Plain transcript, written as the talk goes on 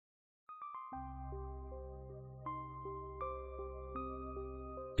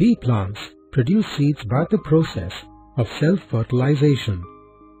Pea plants produce seeds by the process of self-fertilization.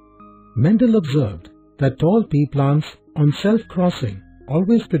 Mendel observed that tall pea plants on self-crossing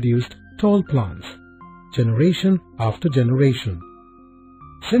always produced tall plants, generation after generation.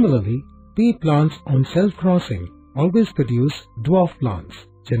 Similarly, pea plants on self-crossing always produce dwarf plants,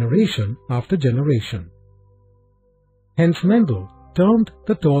 generation after generation. Hence Mendel termed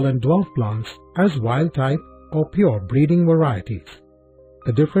the tall and dwarf plants as wild-type or pure breeding varieties,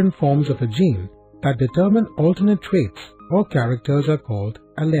 the different forms of a gene that determine alternate traits or characters are called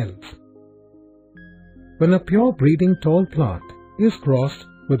alleles. When a pure breeding tall plant is crossed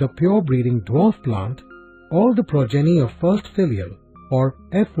with a pure breeding dwarf plant, all the progeny of first filial or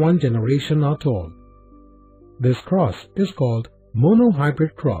F1 generation are tall. This cross is called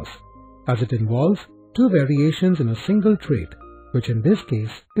monohybrid cross, as it involves two variations in a single trait, which in this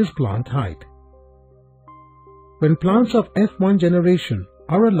case is plant height. When plants of F1 generation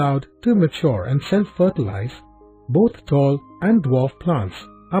are allowed to mature and self-fertilize, both tall and dwarf plants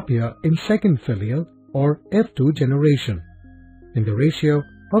appear in second filial or F2 generation, in the ratio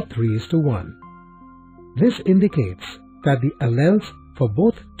of 3:1. This indicates that the alleles for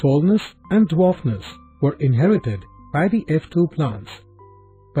both tallness and dwarfness were inherited by the F2 plants,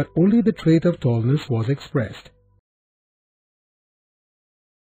 but only the trait of tallness was expressed.